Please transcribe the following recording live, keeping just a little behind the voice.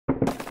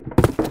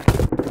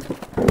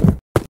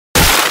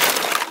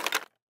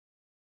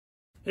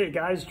Hey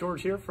guys,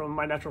 George here from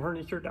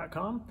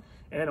mynaturalherniacure.com,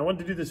 and I wanted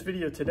to do this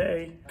video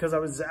today because I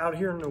was out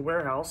here in the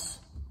warehouse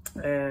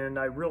and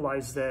I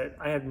realized that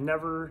I have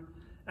never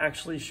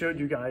actually showed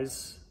you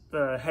guys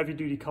the heavy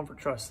duty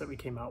Comfort-Truss that we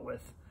came out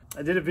with.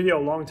 I did a video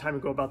a long time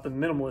ago about the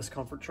Minimalist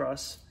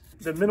Comfort-Truss.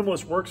 The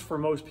Minimalist works for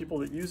most people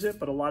that use it,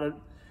 but a lot of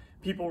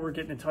people were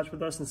getting in touch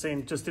with us and saying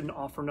it just didn't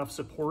offer enough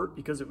support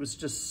because it was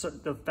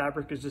just, the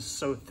fabric is just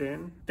so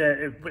thin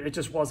that it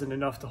just wasn't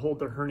enough to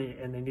hold their hernia,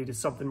 and they needed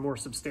something more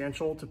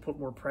substantial to put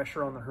more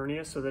pressure on the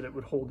hernia so that it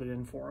would hold it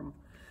in for them.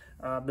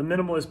 The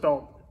Minimalist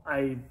belt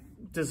I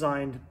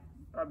designed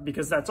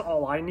because that's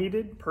all I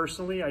needed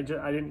personally. I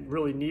didn't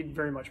really need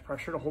very much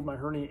pressure to hold my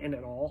hernia in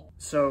at all.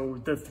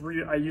 So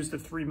I used a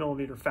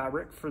 3mm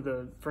fabric for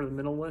the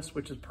Minimalist,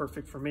 which is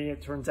perfect for me.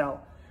 It turns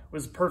out it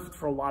was perfect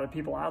for a lot of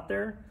people out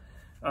there.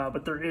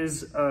 But there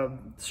is a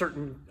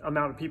certain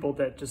amount of people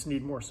that just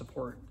need more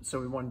support.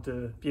 So we wanted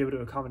to be able to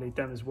accommodate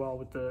them as well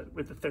with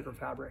the thicker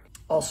fabric.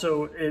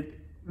 Also, it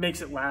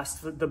makes it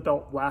last, the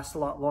belt lasts a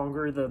lot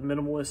longer. The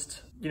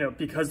Minimalist,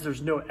 because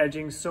there's no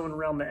edging sewn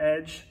around the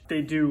edge,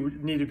 they do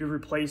need to be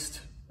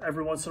replaced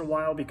every once in a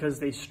while because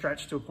they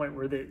stretch to a point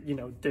where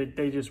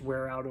they just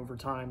wear out over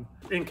time.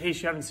 In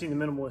case you haven't seen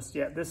the Minimalist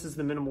yet, this is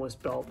the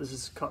Minimalist belt. This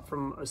is cut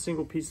from a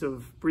single piece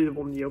of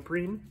breathable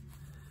neoprene.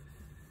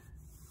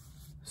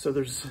 So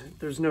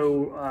there's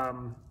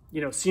no,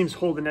 seams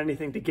holding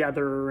anything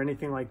together or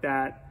anything like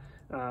that.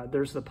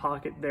 There's the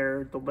pocket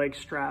there, the leg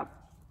strap.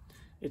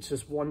 It's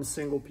just one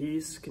single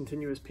piece,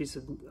 continuous piece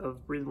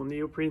of breathable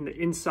neoprene. The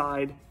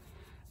inside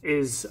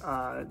is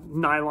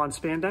nylon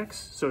spandex,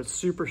 so it's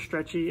super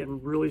stretchy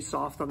and really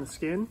soft on the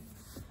skin.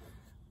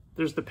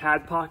 There's the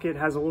pad pocket,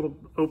 has a little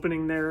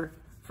opening there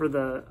for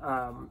the,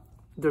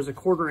 there's a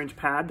 1/4-inch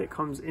pad that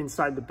comes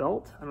inside the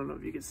belt. I don't know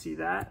if you can see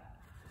that.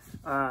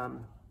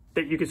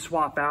 That you could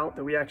swap out,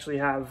 that we actually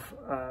have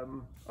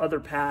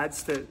other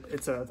pads that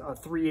it's a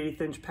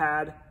 3/8-inch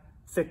pad,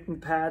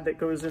 thickened pad that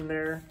goes in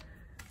there,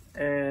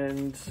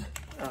 and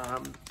a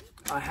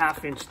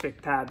 1/2-inch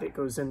thick pad that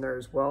goes in there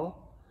as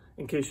well.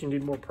 In case you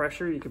need more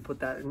pressure, you can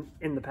put that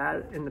in the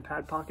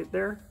pad pocket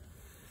there.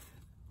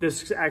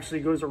 This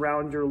actually goes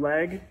around your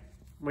leg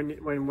when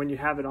you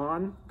have it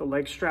on. The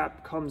leg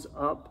strap comes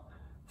up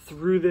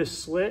through this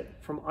slit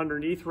from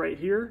underneath right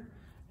here,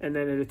 and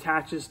then it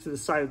attaches to the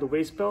side of the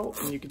waist belt,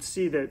 and you can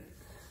see that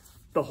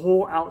the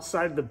whole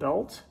outside of the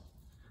belt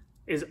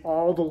is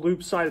all the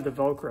loop side of the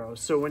Velcro.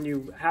 So when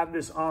you have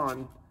this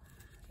on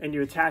and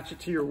you attach it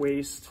to your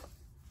waist,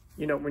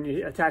 when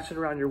you attach it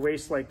around your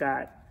waist like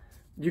that,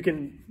 you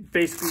can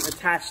basically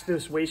attach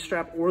this waist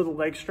strap or the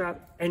leg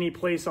strap any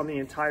place on the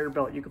entire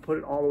belt. You can put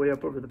it all the way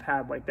up over the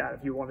pad like that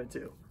if you wanted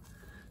to.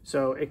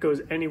 So it goes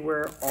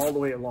anywhere all the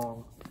way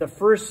along. The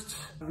first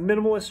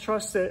Minimalist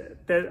truss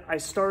that I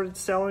started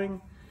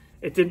selling,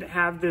 it didn't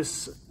have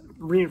this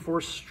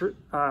reinforced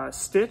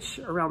stitch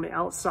around the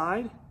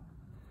outside.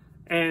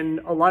 And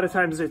a lot of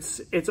times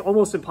it's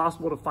almost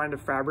impossible to find a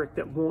fabric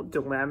that won't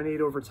delaminate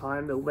over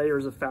time. The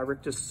layers of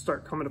fabric just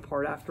start coming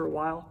apart after a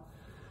while.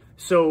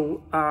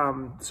 So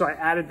so I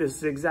added this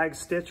zigzag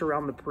stitch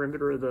around the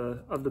perimeter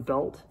of the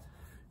belt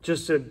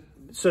just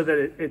so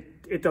that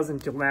it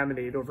doesn't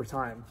delaminate over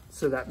time.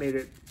 So that made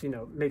it,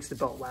 makes the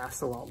belt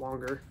last a lot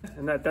longer.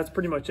 And that's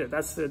pretty much it.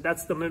 That's the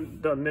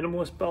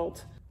Minimalist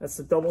belt. That's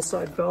the double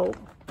side belt.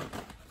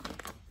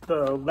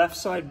 The left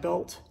side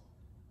belt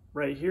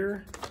right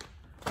here,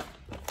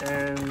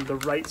 and the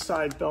right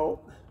side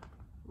belt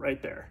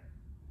right there.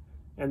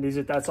 And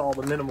that's all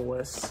the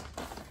Minimalists.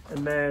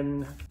 And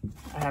then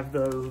I have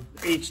the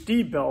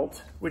HD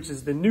belt, which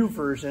is the new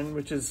version,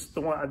 which is the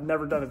one I've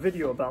never done a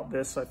video about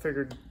this. So I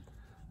figured,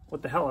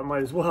 what the hell, I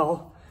might as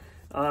well.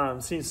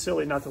 Seems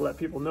silly not to let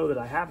people know that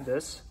I have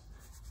this.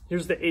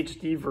 Here's the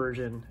HD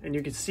version, and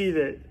you can see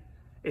that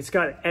it's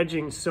got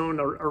edging sewn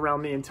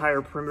around the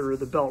entire perimeter of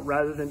the belt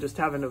rather than just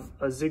having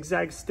a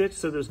zigzag stitch,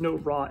 so there's no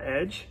raw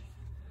edge.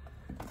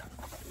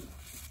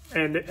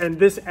 And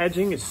this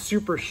edging is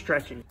super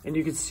stretchy, and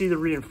you can see the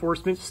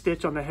reinforcement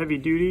stitch on the heavy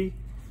duty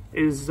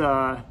is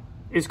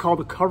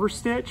called a cover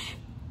stitch.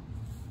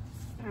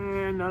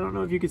 And I don't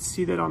know if you could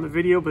see that on the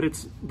video, but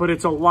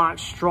it's a lot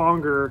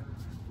stronger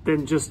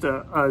than just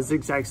a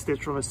zigzag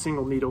stitch from a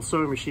single needle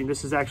sewing machine.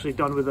 This is actually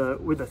done with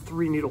a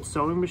 3-needle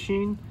sewing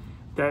machine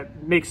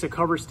that makes a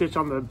cover stitch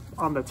on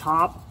the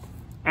top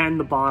and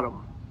the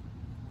bottom.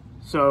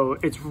 So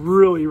it's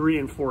really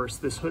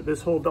reinforced.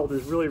 This whole belt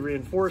is really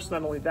reinforced.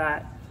 Not only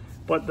that,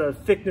 but the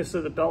thickness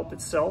of the belt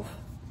itself.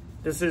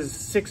 This is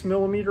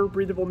 6mm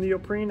breathable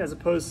neoprene as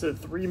opposed to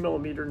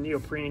 3mm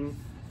neoprene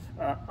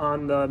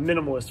on the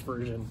Minimalist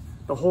version.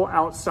 The whole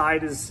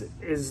outside is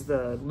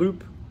the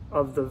loop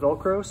of the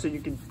Velcro, so you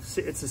can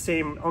see it's the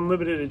same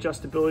unlimited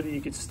adjustability.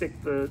 You could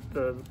stick the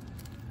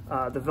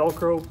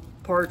Velcro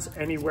parts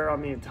anywhere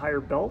on the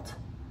entire belt.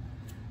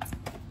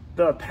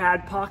 The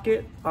pad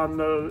pocket on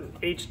the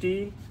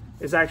HD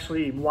is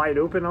actually wide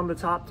open on the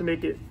top to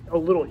make it a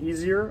little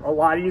easier, a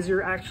lot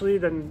easier actually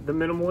than the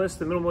Minimalist.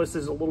 The Minimalist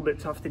is a little bit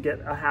tough to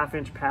get a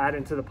 1/2-inch pad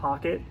into the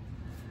pocket.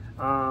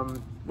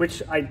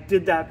 which I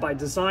did that by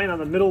design. On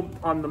the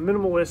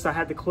Minimalist, I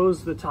had to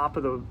close the top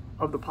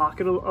of the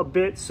pocket a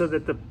bit so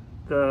that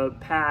the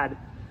pad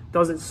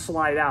doesn't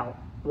slide out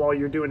while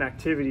you're doing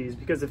activities,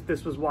 because if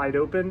this was wide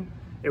open,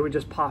 it would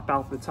just pop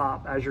out the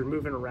top as you're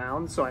moving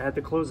around. So I had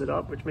to close it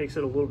up, which makes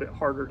it a little bit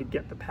harder to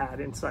get the pad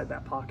inside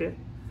that pocket.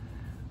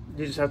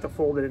 You just have to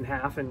fold it in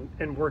half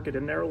and work it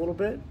in there a little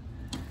bit.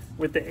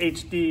 With the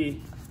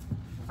HD,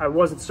 I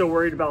wasn't so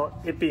worried about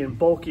it being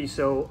bulky,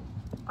 so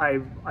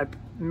I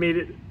made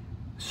it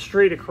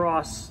straight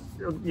across,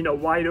 you know,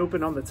 wide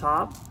open on the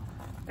top,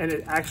 and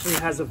it actually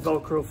has a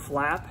Velcro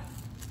flap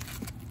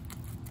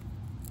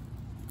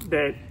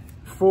that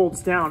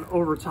folds down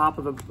over top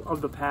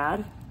of the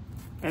pad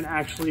and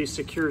actually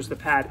secures the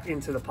pad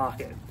into the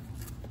pocket.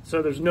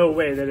 So there's no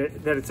way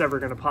that it's ever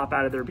going to pop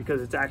out of there,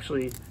 because it's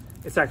actually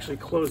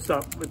closed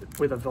up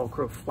with a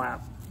Velcro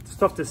flap. It's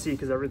tough to see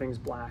because everything's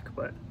black,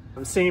 but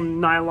the same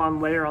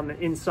nylon layer on the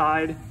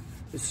inside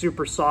is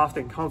super soft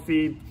and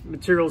comfy.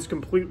 Material is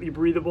completely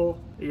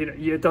breathable. You know,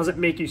 it doesn't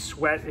make you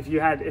sweat. If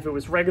it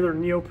was regular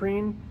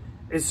neoprene,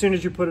 as soon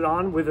as you put it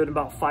on, within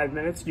about 5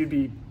 minutes, you'd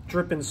be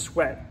dripping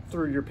sweat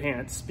through your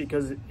pants,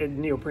 because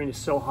neoprene is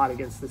so hot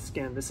against the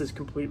skin. This is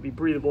completely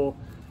breathable.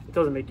 It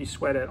doesn't make you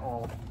sweat at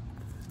all.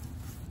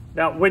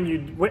 Now,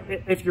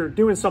 if you're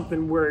doing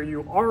something where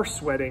you are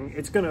sweating,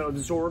 it's going to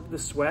absorb the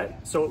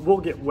sweat, so it will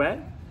get wet,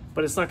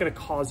 but it's not going to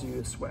cause you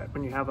to sweat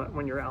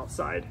when you're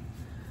outside.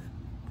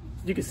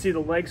 You can see the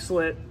leg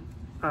slit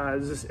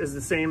is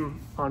the same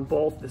on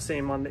both, the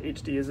same on the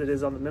HD as it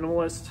is on the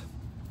Minimalist.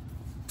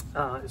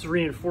 It's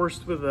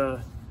reinforced with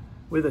a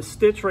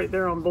stitch right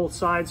there on both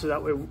sides, so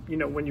that way, you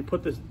know, when you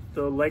put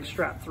the leg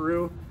strap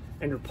through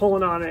and you're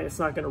pulling on it, it's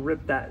not going to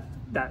rip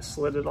that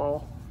slit at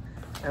all.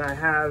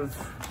 And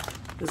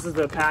this is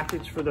the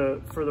package for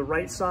the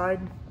right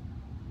side,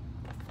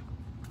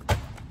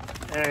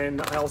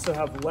 and I also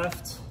have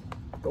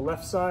the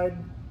left side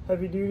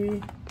heavy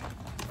duty,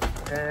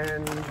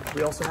 and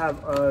we also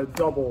have a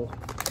double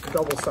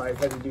side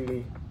heavy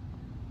duty.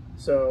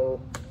 So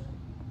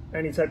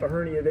any type of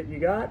hernia that you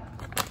got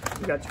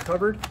you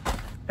covered.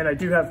 And I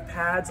do have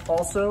pads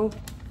also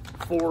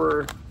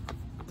for,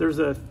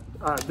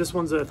 this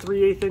one's a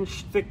 3/8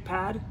 inch thick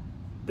pad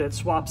that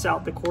swaps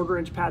out the 1/4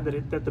 inch pad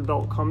that the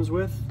belt comes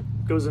with,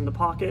 goes in the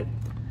pocket,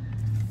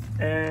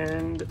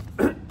 and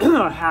a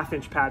 1/2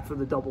 inch pad for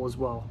the double as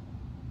well.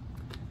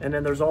 And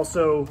then there's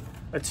also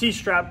a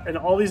T-strap, and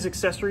all these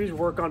accessories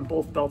work on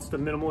both belts, the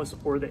Minimalist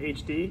or the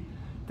HD.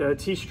 The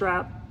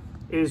T-strap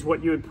is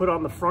what you would put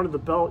on the front of the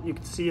belt. You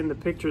can see in the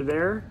picture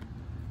there.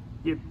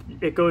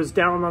 It goes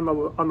down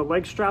on the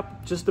leg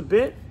strap just a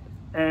bit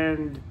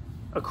and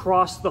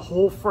across the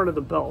whole front of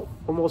the belt,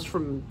 almost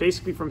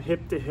basically from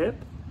hip to hip.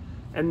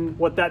 And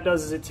what that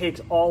does is it takes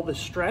all the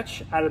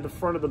stretch out of the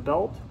front of the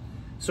belt.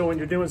 So when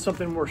you're doing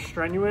something more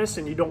strenuous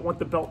and you don't want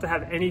the belt to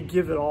have any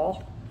give at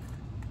all,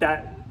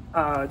 that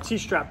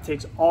T-strap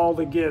takes all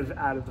the give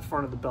out of the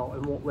front of the belt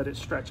and won't let it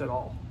stretch at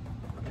all.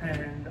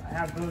 And I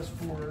have those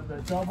for the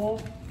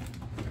double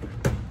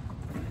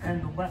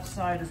and the left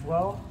side as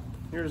well.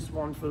 Here's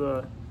one for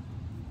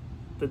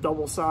the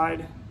double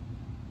side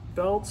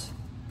belt,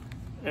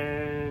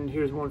 and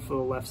here's one for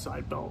the left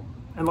side belt.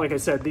 And like I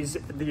said,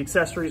 the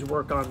accessories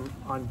work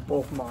on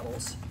both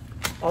models.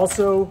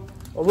 Also,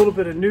 a little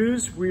bit of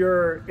news, we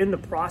are in the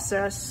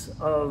process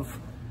of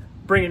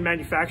bringing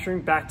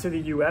manufacturing back to the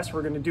US.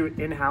 We're gonna do it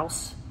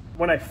in-house.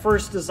 When I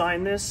first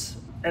designed this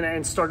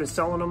and started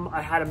selling them,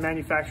 I had a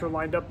manufacturer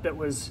lined up that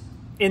was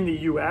in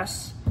the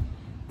US.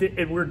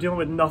 We were dealing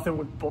with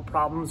nothing but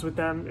problems with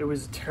them. It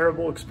was a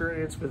terrible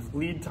experience with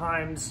lead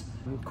times,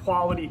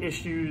 quality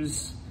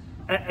issues,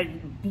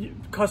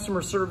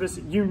 customer service,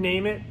 you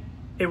name it,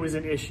 it was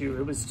an issue.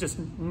 It was just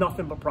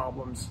nothing but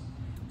problems.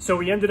 So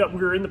we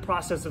were in the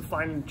process of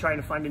trying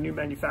to find a new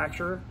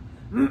manufacturer.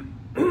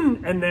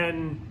 And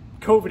then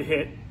COVID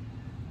hit,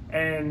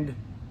 and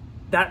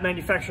that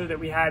manufacturer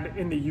that we had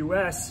in the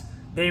US,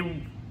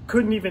 they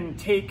couldn't even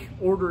take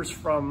orders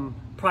from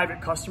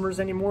private customers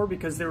anymore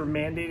because they were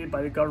mandated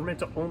by the government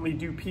to only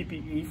do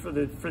PPE for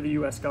the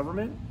US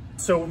government.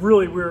 So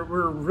really, we're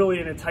really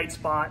in a tight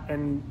spot,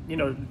 and you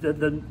know,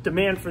 the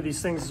demand for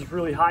these things is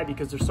really high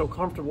because they're so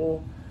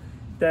comfortable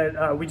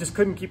that we just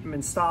couldn't keep them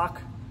in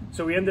stock.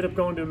 So we ended up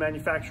going to a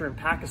manufacturer in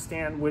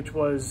Pakistan, which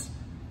was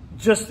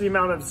just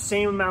the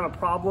same amount of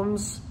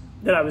problems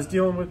that I was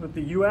dealing with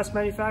the US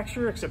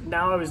manufacturer, except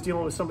now I was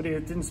dealing with somebody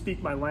that didn't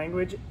speak my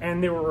language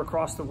and they were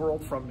across the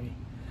world from me.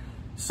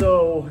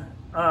 So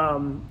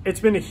it's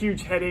been a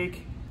huge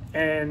headache,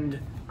 and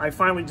I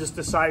finally just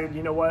decided,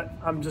 you know what,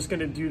 I'm just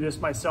gonna do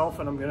this myself,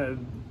 and I'm gonna,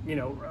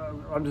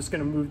 I'm just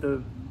gonna move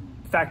the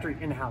factory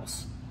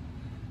in-house.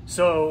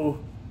 So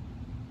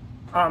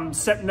I'm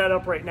setting that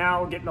up right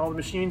now, getting all the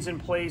machines in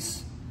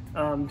place,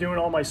 doing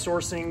all my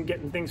sourcing,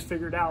 getting things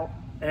figured out.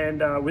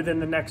 And within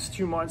the next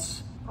 2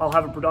 months, I'll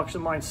have a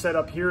production line set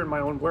up here in my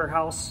own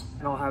warehouse,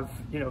 and I'll have,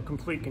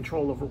 complete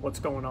control over what's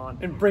going on.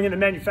 And bringing the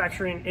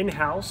manufacturing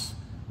in-house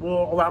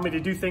will allow me to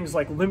do things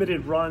like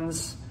limited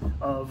runs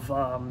of,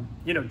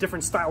 you know,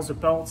 different styles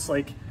of belts.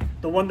 Like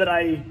the one that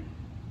I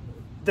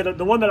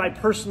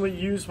personally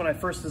used when I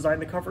first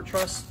designed the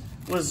Comfort-Truss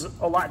was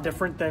a lot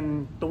different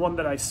than the one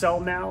that I sell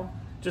now,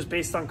 just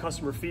based on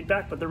customer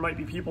feedback. But there might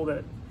be people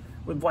that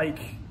would like,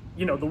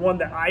 you know, the one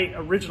that I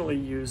originally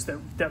used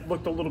that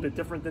looked a little bit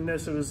different than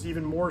this. It was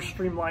even more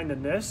streamlined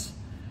than this.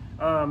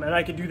 And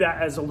I could do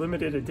that as a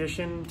limited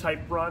edition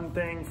type run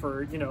thing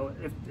for, you know,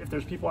 if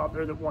there's people out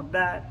there that want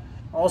that.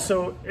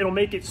 Also, it'll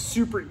make it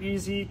super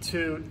easy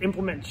to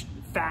implement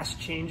fast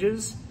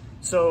changes.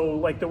 So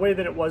like the way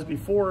that it was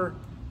before,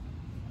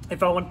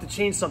 if I wanted to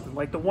change something,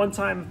 like the one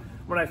time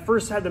when I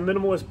first had the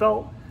Minimalist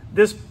belt,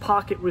 this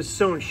pocket was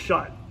sewn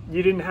shut.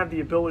 You didn't have the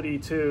ability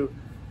to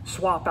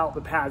swap out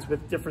the pads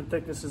with different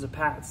thicknesses of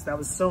pads. That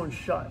was sewn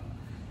shut.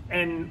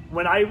 And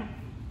when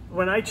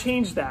I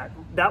changed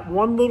that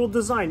one little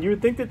design, you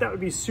would think that that would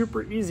be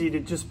super easy to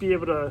just be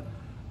able to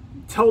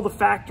tell the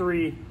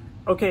factory,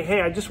 okay,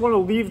 hey, I just want to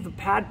leave the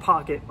pad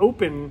pocket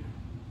open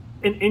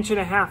 1.5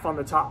 inches on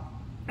the top.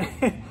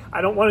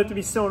 I don't want it to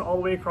be sewn all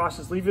the way across.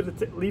 Just leave it at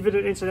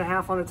 1.5 inches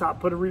on the top.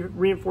 Put a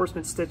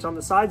reinforcement stitch on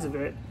the sides of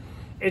it.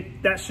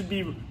 That should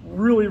be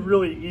really,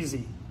 really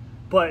easy.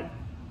 But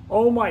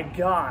oh my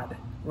God,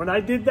 when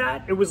I did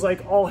that, it was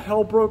like all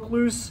hell broke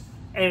loose,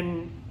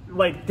 and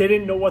like they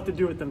didn't know what to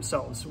do with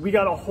themselves. We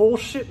got a whole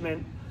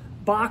shipment,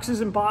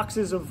 boxes and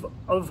boxes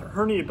of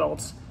hernia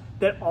belts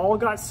that all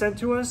got sent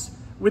to us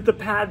with the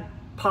pad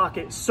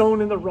pocket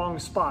sewn in the wrong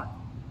spot,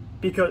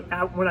 because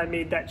when I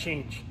made that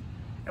change.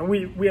 And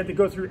we had to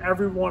go through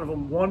every one of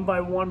them one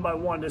by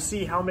one to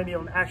see how many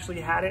of them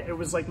actually had it. It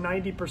was like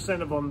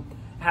 90% of them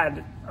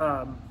had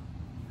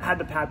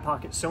the pad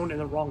pocket sewn in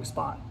the wrong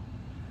spot.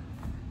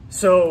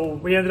 So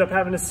we ended up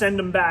having to send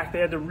them back. They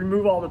had to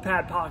remove all the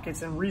pad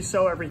pockets and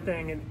re-sew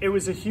everything, and it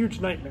was a huge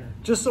nightmare.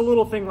 Just a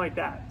little thing like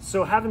that.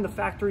 So having the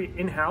factory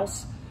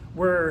in-house,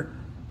 where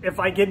if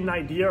I get an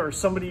idea or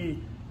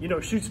somebody, you know,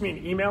 shoots me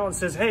an email and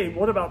says, hey,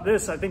 what about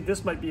this? I think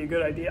this might be a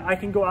good idea. I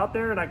can go out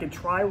there and I can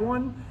try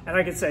one, and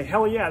I can say,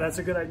 hell yeah, that's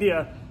a good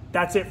idea.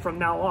 That's it, from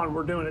now on,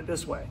 we're doing it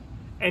this way.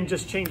 And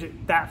just change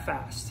it that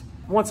fast.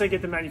 Once I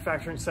get the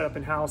manufacturing set up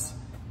in-house,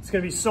 it's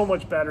gonna be so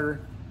much better.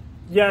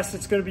 Yes,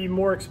 it's going to be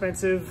more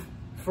expensive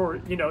for,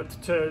 you know,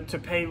 to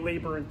pay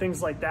labor and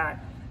things like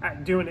that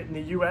at doing it in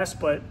the US,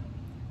 but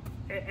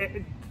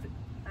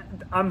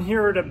I'm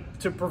here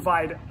to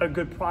provide a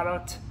good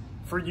product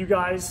for you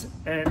guys,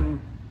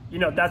 and you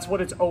know, that's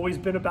what it's always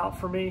been about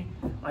for me.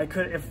 I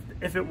could,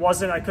 if it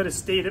wasn't, I could have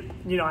stayed at,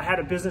 you know, I had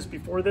a business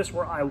before this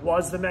where I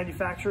was the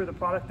manufacturer of the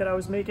product that I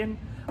was making.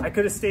 I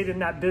could have stayed in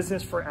that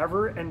business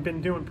forever and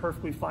been doing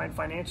perfectly fine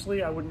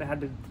financially. I wouldn't have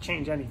had to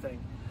change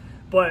anything.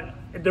 But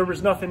there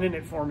was nothing in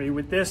it for me.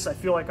 With this, I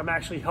feel like I'm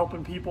actually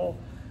helping people.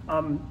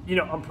 You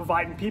know, I'm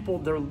providing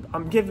people,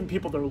 I'm giving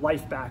people their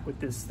life back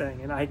with this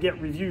thing. And I get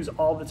reviews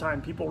all the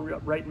time. People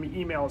write me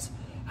emails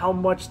how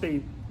much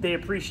they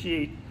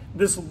appreciate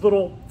this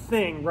little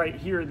thing right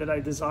here that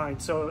I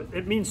designed. So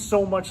it means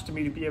so much to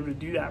me to be able to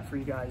do that for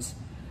you guys,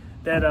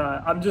 that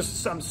I'm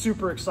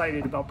super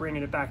excited about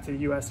bringing it back to the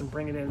US and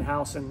bringing it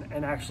in-house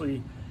and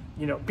actually,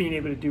 you know, being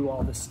able to do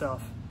all this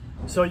stuff.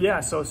 So yeah,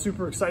 so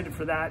super excited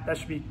for that. That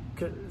should be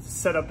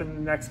set up in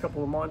the next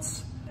couple of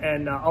months,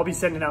 and I'll be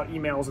sending out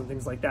emails and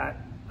things like that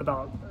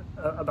about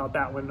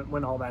that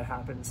when all that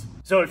happens.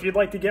 So if you'd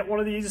like to get one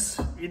of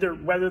these, either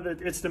whether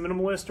it's the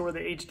Minimalist or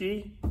the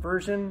HD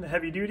version, the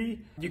heavy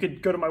duty, you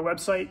could go to my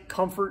website,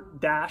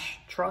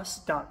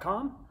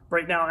 comfort-truss.com.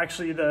 Right now,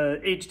 actually, the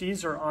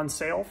HDs are on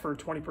sale for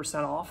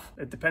 20% off.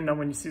 It depends on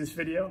when you see this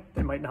video.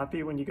 They might not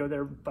be when you go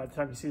there by the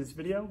time you see this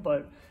video,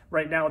 but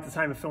right now, at the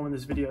time of filming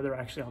this video, they're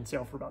actually on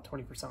sale for about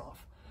 20%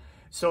 off.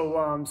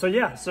 So,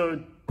 yeah,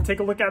 so take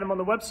a look at them on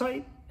the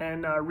website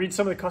and read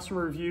some of the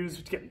customer reviews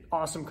to get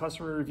awesome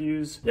customer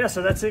reviews. Yeah,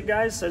 so that's it,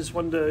 guys. I just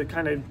wanted to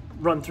kind of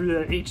run through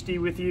the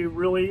HD with you,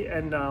 really,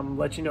 and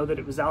let you know that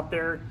it was out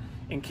there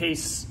in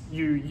case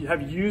you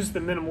have used the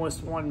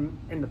Minimalist one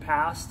in the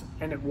past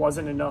and it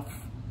wasn't enough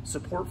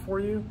support for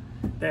you.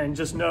 Then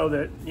just know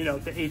that, you know,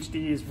 the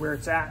HD is where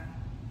it's at.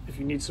 If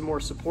you need some more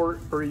support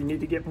or you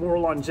need to get more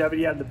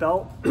longevity out of the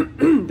belt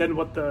than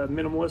what the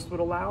Minimalist would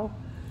allow,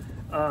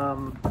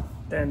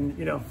 then,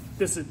 you know,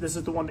 this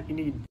is the one that you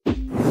need.